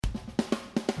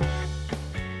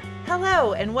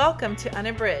Hello and welcome to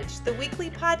Unabridged, the weekly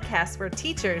podcast where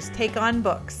teachers take on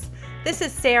books. This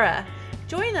is Sarah.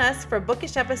 Join us for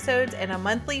bookish episodes and a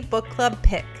monthly book club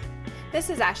pick. This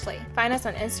is Ashley. Find us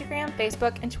on Instagram,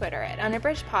 Facebook, and Twitter at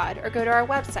UnabridgedPod or go to our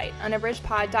website,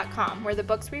 unabridgedpod.com, where the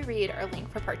books we read are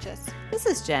linked for purchase. This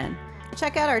is Jen.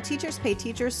 Check out our Teachers Pay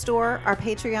Teachers store, our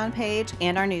Patreon page,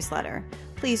 and our newsletter.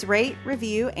 Please rate,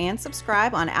 review, and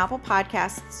subscribe on Apple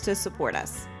Podcasts to support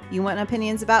us. You want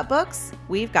opinions about books?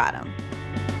 We've got them.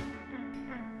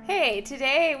 Hey,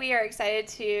 today we are excited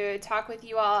to talk with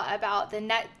you all about the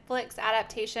Netflix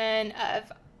adaptation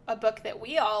of a book that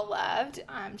we all loved,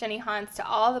 Jenny Han's To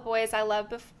All the Boys I Loved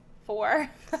Before.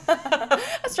 I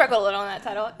struggle a little on that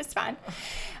title. It's fine.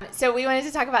 So we wanted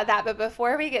to talk about that, but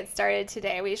before we get started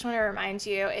today, we just want to remind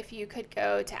you, if you could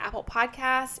go to Apple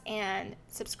Podcasts and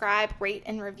subscribe, rate,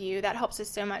 and review. That helps us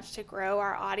so much to grow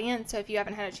our audience. So if you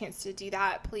haven't had a chance to do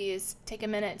that, please take a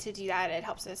minute to do that. It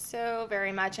helps us so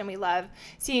very much, and we love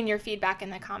seeing your feedback in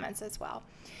the comments as well.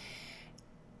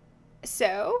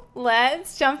 So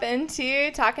let's jump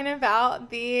into talking about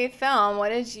the film. What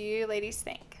did you ladies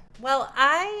think? Well,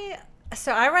 I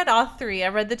read all three. I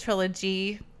read the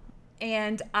trilogy,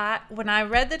 and when I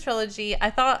read the trilogy, I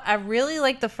thought I really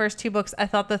liked the first two books. I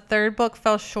thought the third book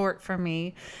fell short for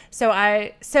me.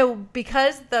 So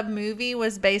because the movie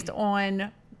was based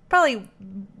on probably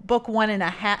book one and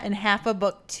half of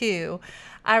book two,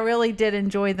 I really did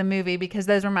enjoy the movie because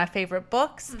those were my favorite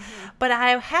books. Mm-hmm. But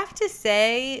I have to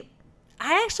say,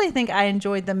 I actually think I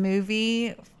enjoyed the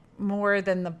movie more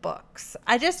than the books.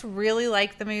 I just really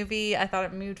liked the movie. I thought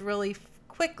it moved really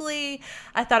quickly.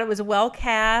 I thought it was well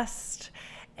cast,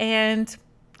 and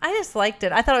I just liked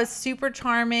it. I thought it was super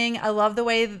charming. I love the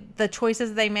way the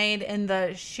choices they made in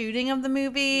the shooting of the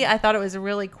movie. I thought it was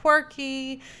really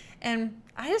quirky, and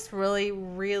I just really,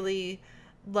 really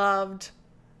loved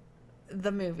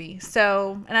the movie.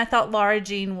 So, and I thought Laura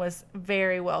Jean was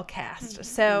very well cast.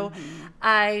 So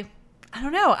I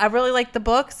don't know. I really like the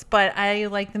books, but I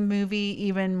like the movie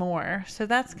even more. So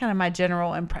that's kind of my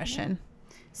general impression.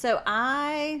 So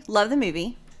I love the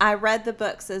movie. I read the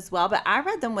books as well, but I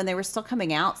read them when they were still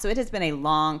coming out. So it has been a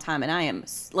long time, and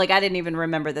I didn't even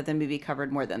remember that the movie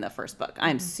covered more than the first book. I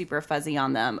am super fuzzy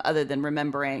on them, other than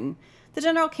remembering the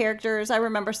general characters. I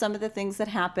remember some of the things that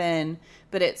happen,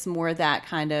 but it's more that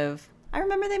kind of, I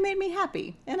remember they made me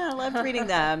happy, and I loved reading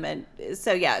them. And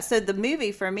so the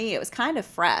movie for me, it was kind of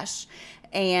fresh.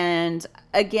 And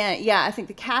again, I think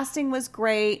the casting was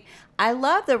great. I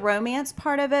love the romance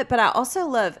part of it, but I also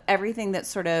love everything that's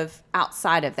sort of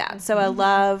outside of that. So I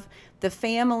love the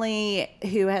family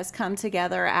who has come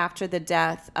together after the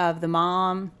death of the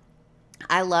mom.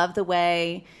 I love the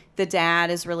way the dad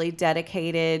is really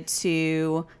dedicated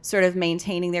to sort of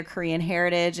maintaining their Korean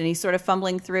heritage, and he's sort of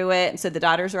fumbling through it. And so the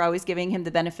daughters are always giving him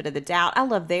the benefit of the doubt. I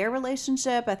love their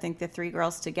relationship. I think the three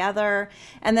girls together.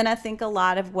 And then I think a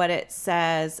lot of what it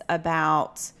says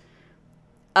about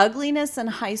ugliness in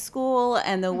high school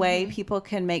and the way people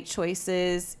can make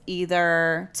choices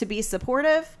either to be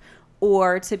supportive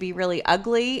or to be really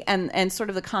ugly, and sort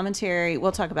of the commentary,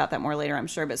 we'll talk about that more later, I'm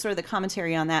sure, but sort of the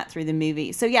commentary on that through the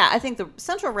movie. So I think the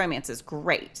central romance is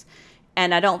great,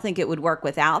 and I don't think it would work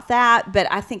without that,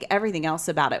 but I think everything else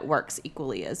about it works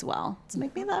equally as well to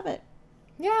make me love it.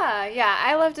 Yeah,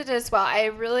 I loved it as well. I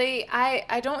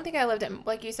don't think I loved it,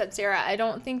 like you said, Sarah. I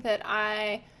don't think that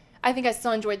I think I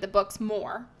still enjoyed the books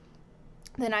more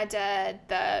than I did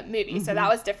the movie, so that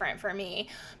was different for me,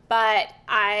 but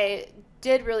I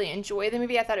did really enjoy the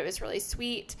movie. I thought it was really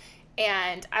sweet,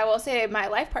 and I will say my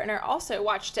life partner also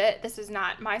watched it. This is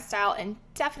not my style and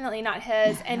definitely not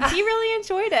his, and he really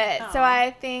enjoyed it. So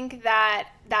I think that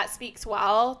speaks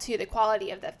well to the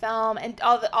quality of the film and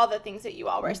all the things that you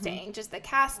all were saying, just the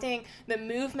casting, the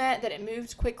movement, that it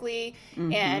moved quickly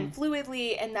and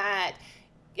fluidly, and that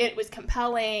it was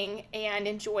compelling and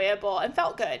enjoyable and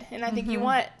felt good. And I think you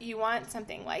want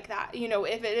something like that. You know,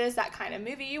 if it is that kind of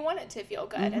movie, you want it to feel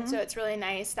good. And so it's really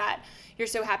nice that you're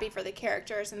so happy for the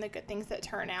characters and the good things that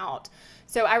turn out.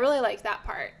 So I really liked that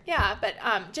part. Yeah, but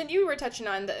Jen, you were touching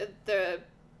on the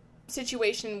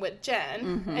situation with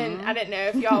Jen, and I didn't know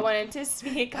if y'all wanted to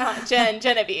speak on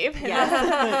Genevieve.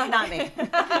 Yes, not me.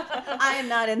 I am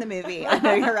not in the movie. I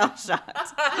know you're all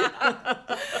shot.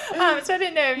 So I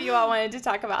didn't know if you all wanted to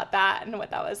talk about that and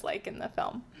what that was like in the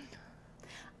film.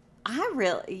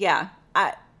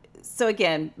 So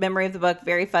again, memory of the book,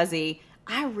 very fuzzy.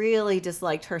 I really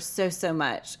disliked her so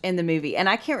much in the movie, and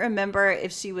I can't remember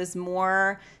if she was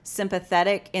more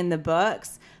sympathetic in the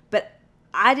books, but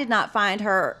I did not find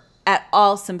her at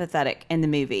all sympathetic in the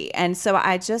movie. And so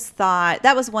I just thought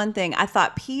that was one thing. I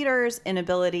thought Peter's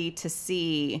inability to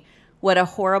see what a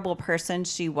horrible person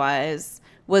she was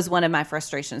one of my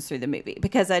frustrations through the movie,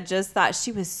 because I just thought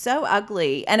she was so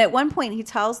ugly. And at one point he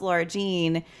tells Laura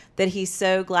Jean that he's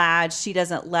so glad she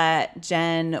doesn't let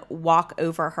Jen walk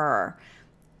over her.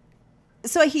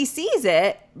 So he sees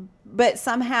it, but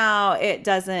somehow it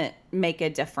doesn't make a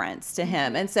difference to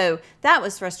him. And so that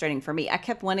was frustrating for me. I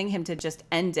kept wanting him to just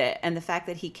end it. And the fact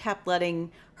that he kept letting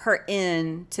her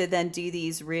in to then do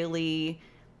these really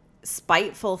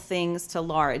spiteful things to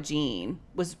Laura Jean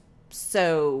was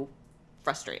so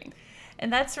frustrating.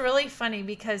 And that's really funny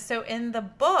because so in the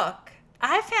book,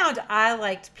 I found I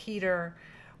liked Peter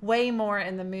way more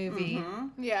in the movie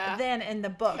than in the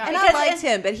book. And I liked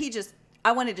him, but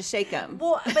I wanted to shake him.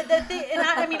 Well, but the thing, and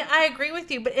I mean, I agree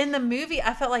with you, but in the movie,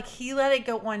 I felt like he let it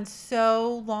go on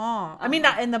so long. I mean,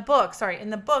 not in the book, sorry. In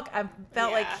the book, I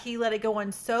felt like he let it go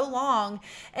on so long,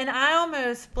 and I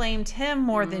almost blamed him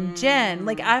more than Jen.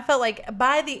 Like, I felt like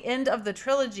by the end of the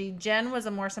trilogy, Jen was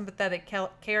a more sympathetic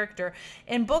character.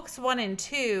 In books 1 and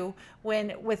 2,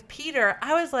 when with Peter,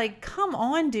 I was like, come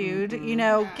on, dude,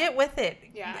 get with it.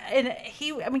 Yeah.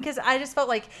 And because I just felt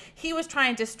like he was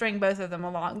trying to string both of them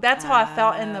along. That's how I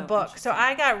felt in the book. So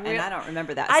I got and I don't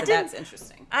remember that. So that's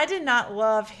interesting. I did not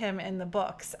love him in the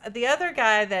books. The other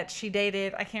guy that she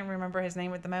dated, I can't remember his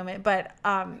name at the moment, but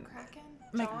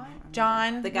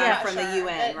John, the guy from the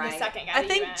UN, right? The second guy. I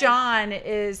think John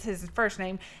is his first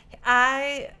name.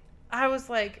 I was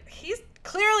like, he's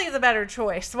clearly the better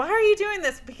choice. Why are you doing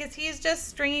this? Because he's just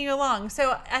stringing you along.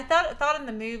 So I thought in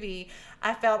the movie,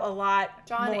 I felt a lot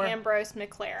John more. Ambrose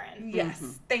McLaren.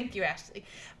 Yes. Thank you, Ashley.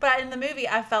 But in the movie,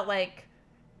 I felt like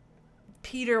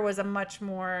Peter was a much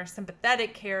more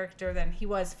sympathetic character than he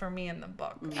was for me in the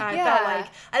book. I felt like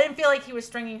I didn't feel like he was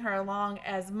stringing her along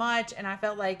as much, and I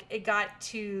felt like it got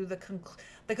to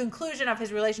the conclusion of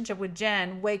his relationship with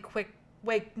Jen way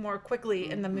more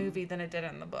quickly in the movie than it did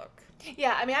in the book.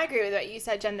 Yeah, I mean, I agree with what you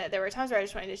said, Jen, that there were times where I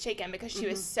just wanted to shake him because she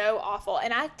was so awful.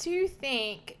 And I do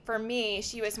think, for me,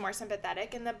 she was more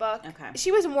sympathetic in the book. Okay.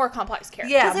 She was a more complex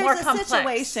character. Yeah, Because more there's complex. a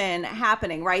situation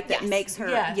happening, right, that makes her,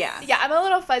 Yeah, I'm a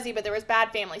little fuzzy, but there was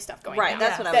bad family stuff going on. Right,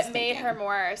 that's what I was that made thinking. her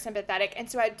more sympathetic. And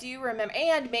so I do remember,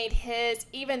 and made his,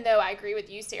 even though I agree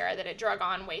with you, Sarah, that it drug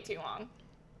on way too long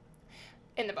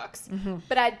in the books.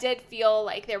 But I did feel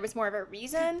like there was more of a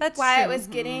reason why it was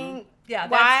getting,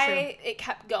 why it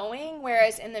kept going,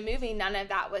 whereas in the movie, none of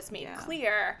that was made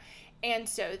clear. And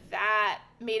so that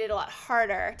made it a lot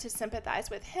harder to sympathize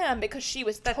with him because she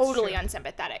was totally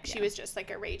unsympathetic. She was just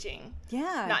like a raging,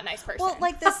 not nice person. Well,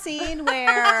 like the scene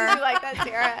where... Did you like that,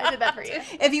 Sarah? I did that for you.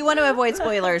 If you want to avoid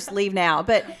spoilers, leave now.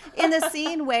 But in the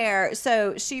scene where...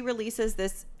 So she releases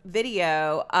this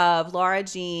video of Laura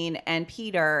Jean and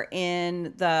Peter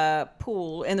in the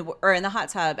pool, in the hot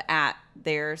tub at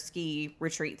their ski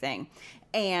retreat thing.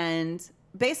 And...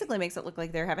 basically makes it look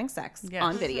like they're having sex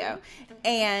on video.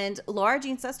 And Laura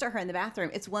Jean says to her in the bathroom,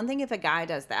 it's one thing if a guy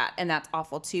does that, and that's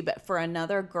awful too, but for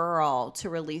another girl to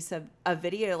release a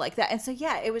video like that. And so,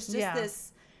 it was just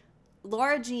this,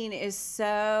 Laura Jean is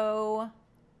so,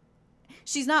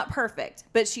 she's not perfect,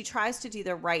 but she tries to do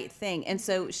the right thing. And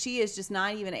so she is just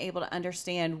not even able to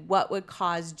understand what would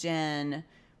cause Jen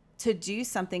to do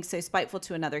something so spiteful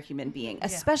to another human being,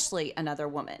 especially another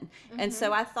woman. And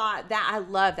so I thought that I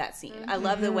love that scene. I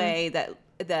love the way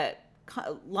that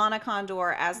Lana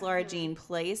Condor as Laura Jean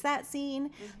plays that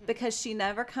scene because she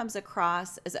never comes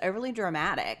across as overly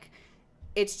dramatic.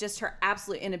 It's just her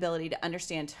absolute inability to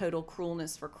understand total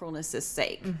cruelness for cruelness'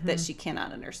 sake that she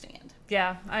cannot understand.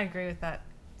 Yeah, I agree with that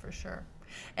for sure.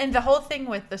 And the whole thing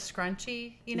with the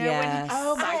scrunchie, when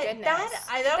oh my goodness,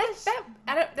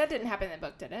 that didn't happen in the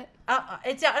book, did it?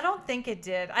 I don't think it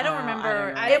did. I don't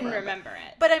remember. I didn't remember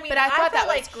it. But I mean, I thought that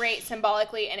was great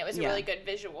symbolically, and it was a really good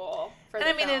visual for the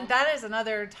film. And that is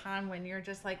another time when you're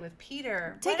just like with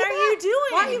Peter. What are you doing?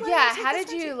 Why are you how did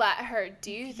you let her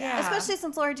do that? Especially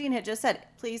since Laura Jean had just said,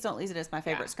 "Please don't use it as my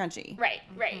favorite scrunchie." Right.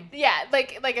 Yeah,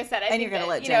 like I said, I think you're gonna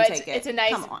let Jen take it. It's a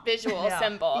nice visual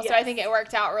symbol. So I think it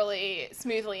worked out really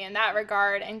smoothly in that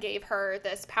regard and gave her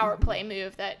this power play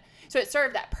move so it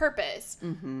served that purpose.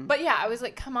 But I was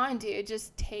like, come on, dude,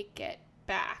 just take it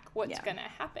back. What's gonna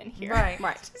happen here? Right.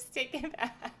 Just take it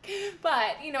back.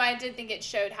 But I did think it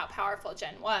showed how powerful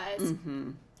Jen was.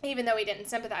 Even though we didn't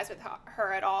sympathize with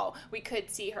her at all, we could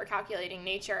see her calculating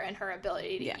nature and her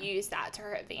ability to use that to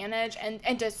her advantage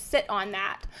and just sit on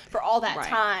that for all that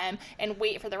time and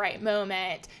wait for the right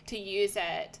moment to use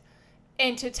it.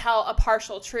 and to tell a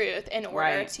partial truth in order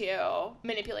Right. to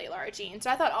manipulate Lara Jean. So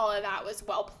I thought all of that was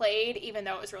well played, even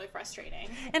though it was really frustrating.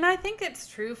 And I think it's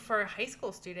true for high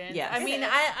school students. Yes. I mean, It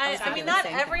is. I thinking mean, the not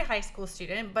same every thing. high school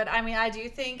student, but I mean, I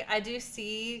do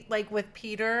see, like with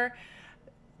Peter,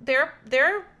 there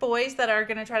are boys that are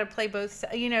going to try to play both,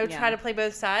 Yeah. try to play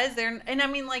both sides. And I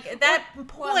mean, like at that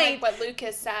Well, like point, what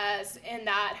Lucas says in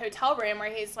that hotel room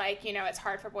where he's like, it's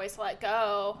hard for boys to let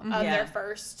go of Yeah. their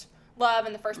first love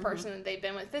and the first person that they've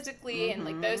been with physically and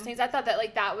like those things. I thought that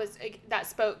like that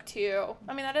spoke to,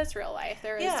 I mean, that is real life.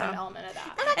 There is Yeah. some element of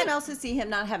that. And I can also see him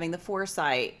not having the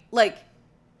foresight. Like,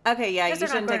 okay, yeah, you 'Cause they're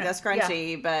not shouldn't take that grown-up.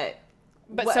 scrunchie,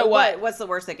 but so what? What's the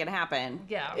worst that can happen?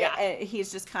 Yeah. Yeah.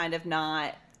 He's just kind of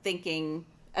not thinking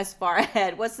as far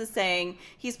ahead. What's the saying?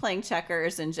 He's playing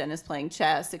checkers and Jen is playing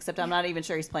chess, except I'm not even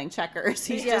sure he's playing checkers.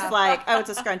 He's Yeah. just like, oh, it's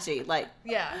a scrunchie. Like,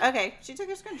 yeah. okay, she took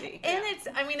her scrunchie. And it's,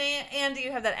 I mean, and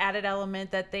you have that added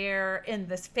element that they're in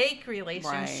this fake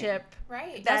relationship.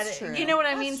 Right. That That's true. You know what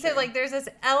I That's mean? true. So like, there's this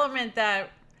element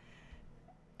that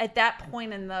at that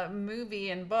point in the movie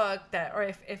and book that, or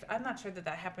if I'm not sure that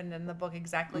happened in the book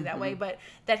exactly that way, but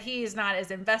that he is not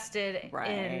as invested Right.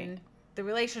 in the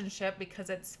relationship because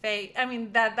it's fake. I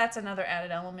mean, that's another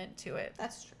added element to it.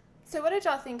 That's true. So what did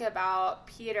y'all think about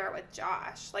Peter with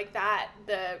Josh? Like that,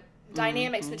 the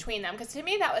dynamics between them? Because to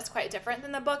me that was quite different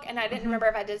than the book, and I didn't remember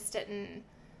if I didn't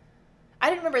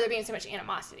remember there being so much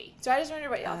animosity. So I just wondered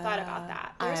what y'all thought about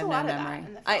that. There I was a have lot no of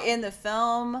memory. that in the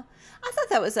film. In the film, I thought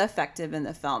that was effective in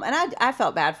the film, and I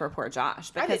felt bad for poor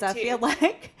Josh because did I too. feel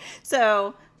like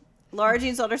so. Laura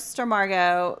Jean's older sister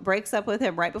Margot breaks up with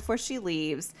him right before she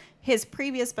leaves. His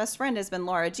previous best friend has been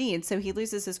Laura Jean, so he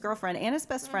loses his girlfriend and his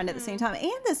best friend at the same time,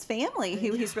 and this family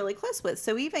who he's really close with.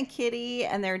 So even Kitty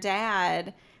and their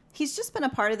dad, he's just been a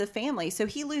part of the family. So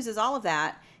he loses all of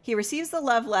that. He receives the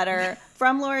love letter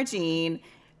from Laura Jean.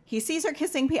 He sees her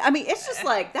kissing people. I mean, it's just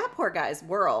like that poor guy's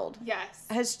world Yes.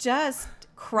 has just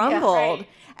crumbled. right.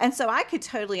 And so I could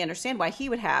totally understand why he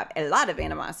would have a lot of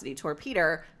animosity toward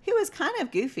Peter, who is kind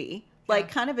of goofy, like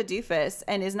kind of a doofus,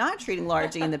 and is not treating Laura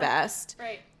Jean the best.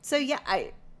 Right. So yeah,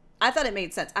 I thought it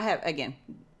made sense. I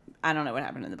don't know what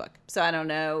happened in the book, so I don't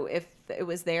know if it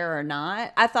was there or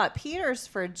not. I thought Peter's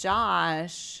for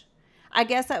Josh. I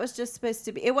guess that was just supposed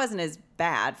to be. It wasn't as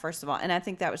bad, first of all, and I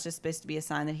think that was just supposed to be a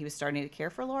sign that he was starting to care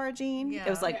for Laura Jean. Yeah. It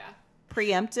was like Yeah.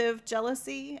 preemptive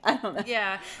jealousy. I don't know.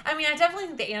 Yeah, I mean, I definitely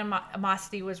think the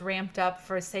animosity was ramped up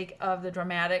for the sake of the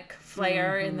dramatic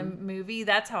flair in the movie.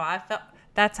 That's how I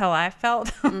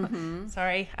felt.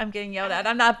 Sorry, I'm getting yelled at.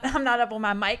 I'm not up on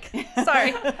my mic.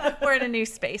 Sorry, we're in a new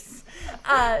space.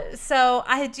 So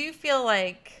I feel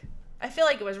like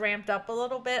it was ramped up a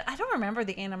little bit. I don't remember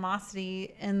the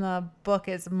animosity in the book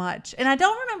as much, and I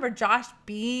don't remember Josh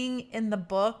being in the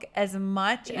book as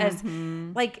much as like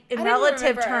in I didn't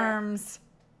relative remember- terms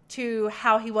to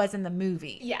how he was in the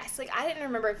movie. Yes, like I didn't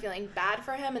remember feeling bad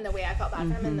for him in the way I felt bad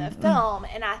for him in the film,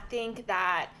 and I think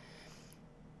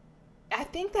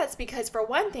that's because for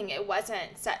one thing it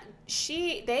wasn't set,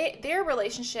 their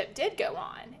relationship did go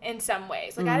on in some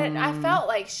ways. Like I felt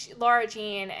like Laura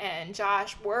Jean and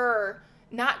Josh were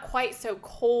not quite so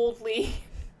coldly.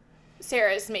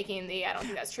 Sarah's making I don't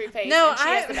think that's true face. No, and she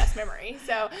has the best memory.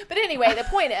 So, but anyway, the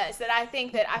point is that I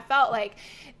think that I felt like,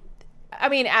 I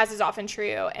mean, as is often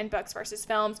true in books versus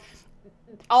films,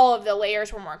 all of the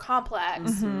layers were more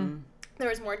complex. There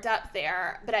was more depth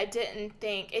there, but it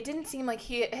didn't seem like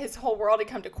his whole world had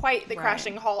come to quite the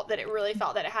crashing halt that it really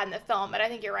felt that it had in the film. But I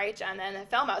think you're right, Jen. In the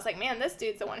film, I was like, man, this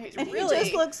dude's the one who's And really he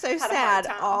just looks so had a hard sad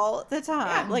time. all the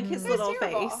time. Yeah. Like his It was little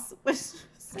terrible. face was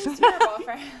It's terrible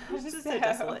for him. just so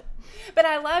desolate. But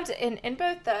I loved in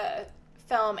both the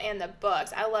film and the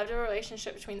books, I loved the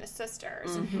relationship between the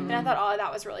sisters. And I thought all of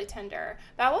that was really tender.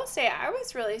 But I will say I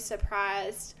was really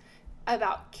surprised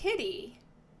about Kitty.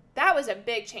 That was a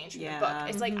big change from Yeah. the book.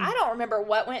 It's like I don't remember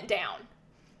what went down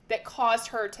that caused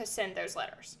her to send those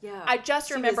letters. Yeah. I just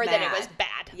She was remember that it mad. was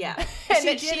bad. Yeah. And She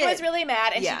that did she was it. really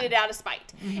mad and Yeah. she did it out of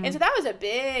spite. And so that was a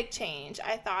big change,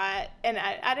 I thought. And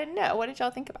I didn't know. What did y'all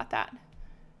think about that?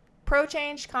 Pro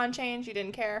change, con change, you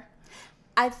didn't care?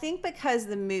 I think because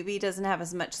the movie doesn't have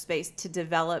as much space to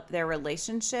develop their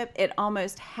relationship, it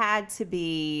almost had to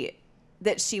be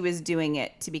that she was doing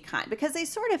it to be kind, because they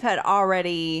sort of had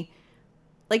already,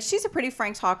 like, she's a pretty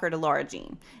frank talker to Laura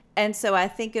Jean. And so I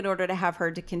think in order to have her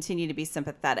to continue to be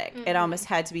sympathetic, it almost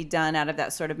had to be done out of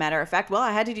that sort of matter of fact, well,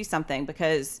 I had to do something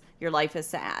because your life is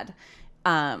sad.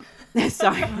 Sorry. That's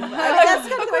kind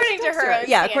of According to her own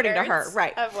yeah, according to her, standards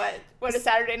right. of what a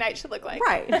Saturday night should look like.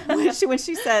 Right. when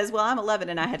she says, well, I'm 11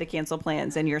 and I had to cancel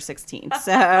plans and you're 16.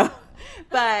 So,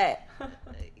 but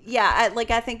Yeah,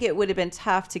 I think it would have been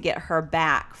tough to get her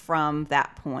back from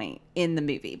that point in the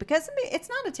movie because it's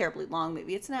not a terribly long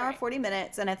movie. It's an hour 40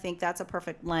 minutes, and I think that's a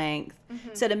perfect length.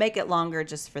 So to make it longer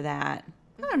just for that,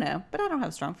 I don't know, but I don't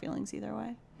have strong feelings either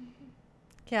way.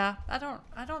 Yeah, I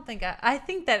don't think I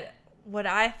think that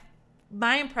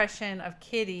my impression of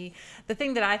Kitty, the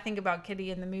thing that I think about Kitty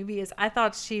in the movie is I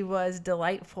thought she was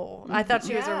delightful. I thought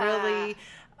she was a really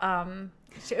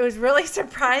it was really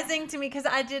surprising to me because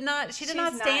she did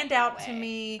not stand out to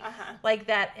me like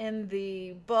that in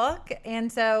the book. And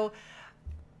so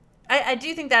I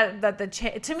do think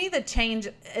that to me, the change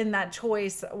in that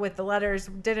choice with the letters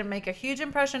didn't make a huge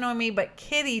impression on me, but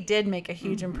Kitty did make a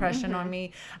huge impression on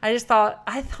me. I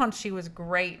thought she was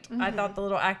great. I thought the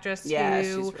little actress she's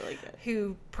really good.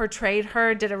 Who portrayed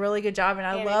her did a really good job. And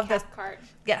I love this.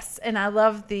 Yes. And I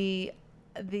love the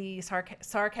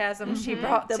sarcasm she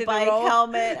brought to the bike role.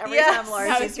 Helmet. Every time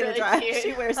Laura she's really gonna drive, cute.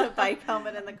 she wears a bike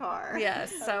helmet in the car.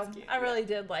 Yes, so I really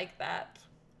did like that.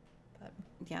 But.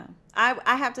 Yeah,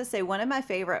 I have to say one of my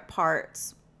favorite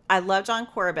parts. I love John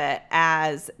Corbett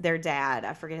as their dad.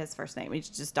 I forget his first name. He's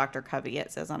just Dr. Covey.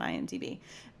 It says on IMDb.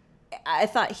 I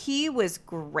thought he was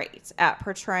great at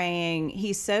portraying.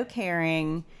 He's so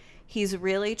caring. He's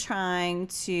really trying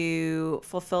to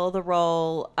fulfill the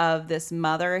role of this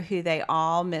mother who they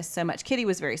all miss so much. Kitty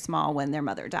was very small when their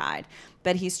mother died,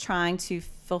 but he's trying to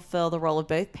fulfill the role of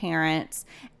both parents.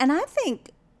 And I think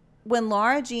when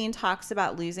Laura Jean talks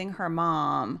about losing her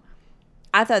mom,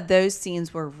 I thought those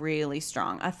scenes were really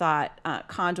strong. I thought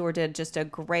Condor did just a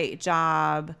great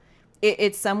job.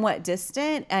 It's somewhat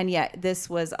distant, and yet this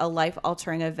was a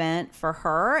life-altering event for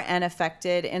her and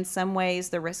affected in some ways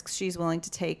the risks she's willing to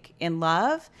take in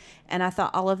love. And I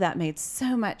thought all of that made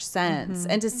so much sense.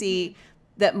 And to see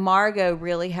that Margot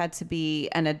really had to be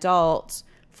an adult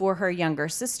for her younger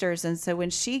sisters. And so when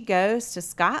she goes to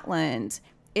Scotland,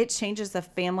 it changes the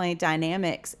family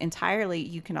dynamics entirely.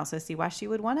 You can also see why she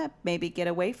would want to maybe get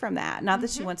away from that. Not that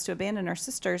she wants to abandon her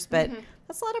sisters, but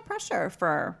that's a lot of pressure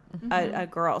for a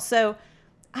girl. So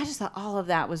I just thought all of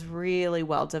that was really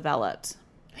well developed.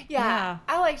 Yeah,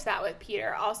 I liked that with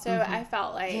Peter. Also, I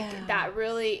felt like that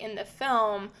really in the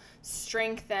film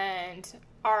strengthened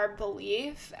our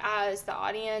belief as the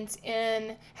audience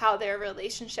in how their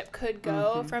relationship could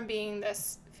go from being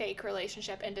this fake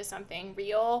relationship into something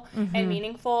real and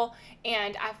meaningful.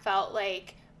 And I felt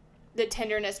like the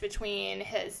tenderness between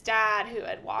his dad who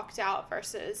had walked out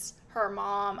versus her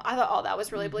mom, I thought all that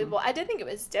was really believable. I did think it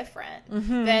was different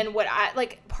than what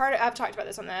I've talked about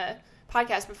this on the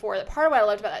podcast before, that part of what I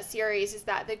loved about that series is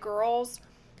that the girls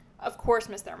of course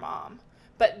miss their mom,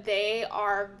 but they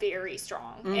are very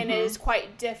strong and it is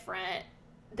quite different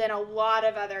than a lot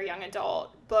of other young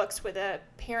adult books with a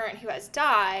parent who has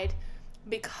died,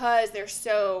 because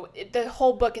the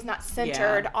whole book is not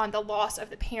centered on the loss of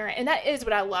the parent. And that is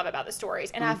what I love about the stories.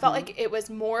 And I felt like it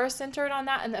was more centered on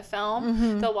that in the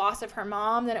film, the loss of her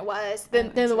mom, than it was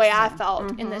than the way I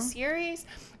felt in the series.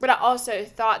 But I also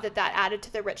thought that added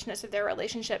to the richness of their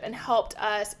relationship and helped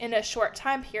us in a short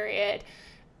time period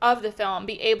of the film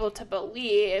be able to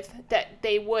believe that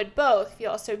they would both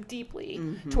feel so deeply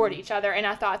toward each other. And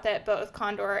I thought that both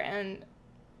Condor and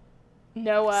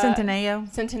Noah Centineo.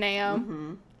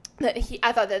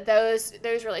 I thought that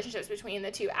those relationships between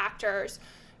the two actors,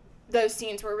 those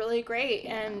scenes were really great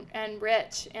and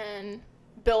rich in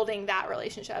building that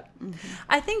relationship.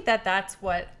 I think that's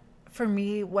what, for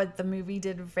me, what the movie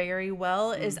did very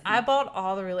well is I bought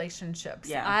all the relationships.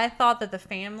 Yeah. I thought that the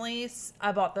families,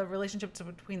 I bought the relationships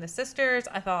between the sisters.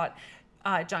 I thought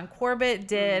John Corbett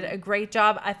did a great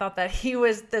job. I thought that he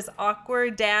was this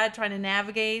awkward dad trying to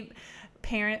navigate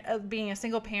being a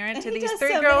single parent to these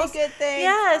three girls. Many good things.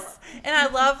 Yes, and I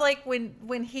love like when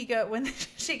she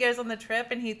goes on the trip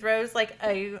and he throws like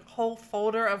a whole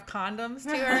folder of condoms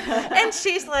to her, and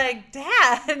she's like,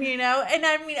 "Dad," And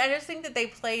I mean, I just think that they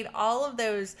played all of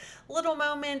those little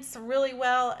moments really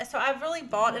well. So I really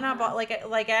bought, and I bought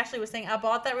like Ashley was saying, I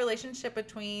bought that relationship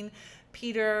between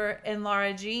Peter and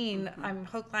Laura Jean. I'm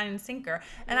hook, line, and sinker.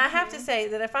 And I have to say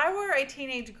that if I were a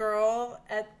teenage girl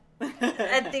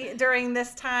during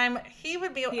this time, he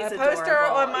would be a poster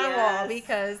on my wall,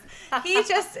 because he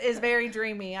just is very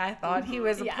dreamy. I thought he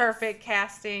was a perfect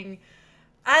casting.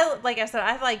 I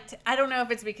don't know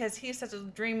if it's because he's such a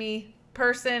dreamy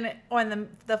person on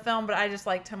the film, but I just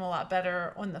liked him a lot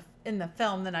better in the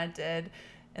film than I did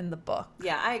in the book.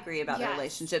 Yeah, I agree about the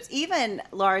relationships. Even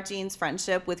Laura Jean's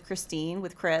friendship with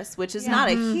Chris, which is not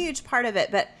a huge part of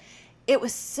it, but it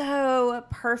was so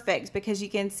perfect because you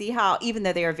can see how, even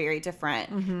though they are very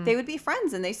different, they would be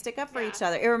friends and they stick up for each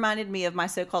other. It reminded me of My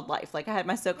So-Called Life. Like I had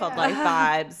My So-Called Life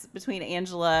vibes between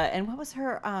Angela and what was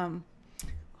her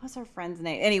friend's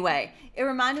name? Anyway, it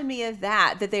reminded me of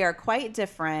that they are quite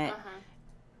different.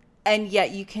 And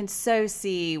yet you can so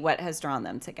see what has drawn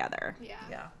them together.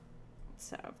 Yeah.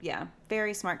 So, yeah,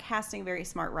 very smart casting, very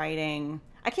smart writing.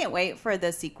 I can't wait for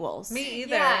the sequels. Me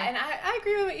either. Yeah, and I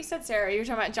agree with what you said, Sarah. You were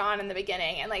talking about John in the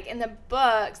beginning. And, like, in the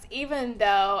books, even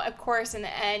though, of course, in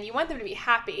the end, you want them to be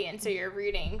happy, and so you're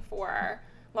rooting for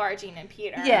Lara Jean and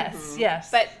Peter. Yes, yes.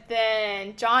 But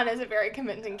then John is a very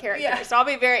convincing character. Yeah. So I'll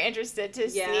be very interested to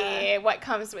see what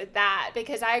comes with that.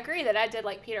 Because I agree that I did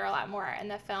like Peter a lot more in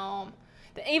the film.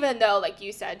 Even though, like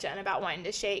you said, Jen, about wanting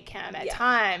to shake him at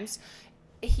times,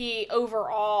 he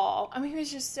overall, I mean, he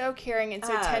was just so caring and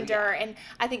so tender. And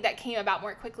I think that came about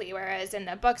more quickly. Whereas in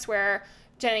the books where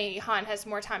Jenny Han has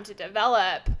more time to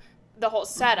develop the whole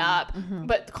setup,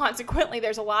 but consequently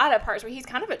there's a lot of parts where he's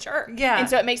kind of a jerk. Yeah. And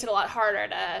so it makes it a lot harder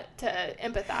to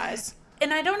empathize.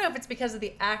 And I don't know if it's because of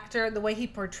the actor, the way he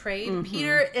portrayed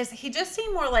Peter, he just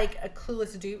seemed more like a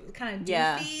clueless dude, kind of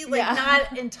doofy,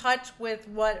 not in touch with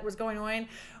what was going on.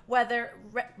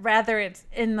 Rather it's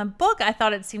in the book, I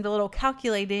thought it seemed a little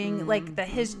calculating, like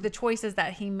the choices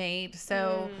that he made.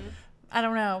 So I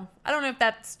don't know. I don't know if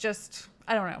that's just,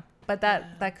 I don't know, but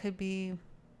that could be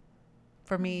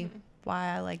for me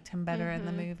why I liked him better in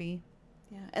the movie.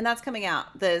 Yeah, and that's coming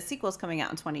out. The sequel's coming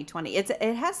out in 2020.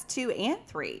 It has 2 and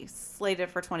 3 slated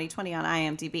for 2020 on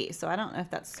IMDb. So I don't know if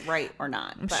that's right or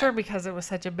not. I'm sure because it was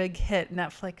such a big hit,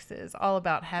 Netflix is all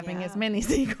about having as many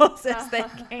sequels as they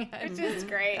can, Which is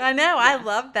great. I know. I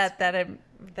love that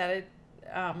it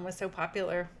was so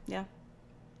popular. Yeah.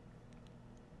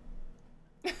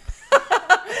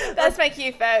 That's my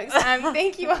cue, folks.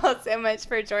 Thank you all so much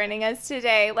for joining us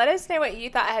today. Let us know what you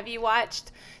thought. Have you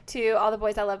watched To All the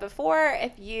Boys I Loved Before?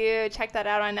 If you check that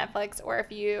out on Netflix, or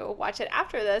if you watch it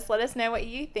after this, let us know what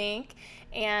you think.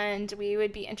 And we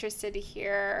would be interested to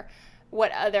hear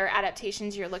what other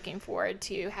adaptations you're looking forward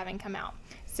to having come out.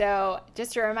 So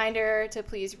just a reminder to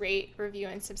please rate, review,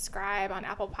 and subscribe on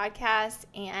Apple Podcasts.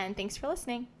 And thanks for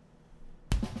listening.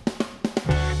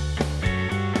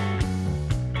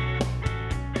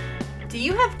 Do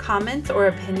you have comments or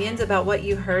opinions about what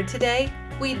you heard today?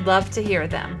 We'd love to hear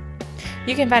them.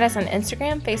 You can find us on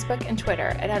Instagram, Facebook, and Twitter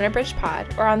at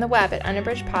UnabridgedPod, or on the web at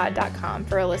unabridgedpod.com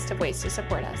for a list of ways to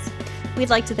support us. We'd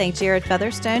like to thank Jared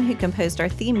Featherstone, who composed our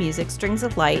theme music, Strings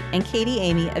of Light, and Katie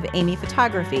Amy of Amy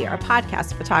Photography, our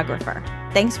podcast photographer.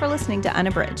 Thanks for listening to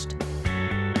Unabridged.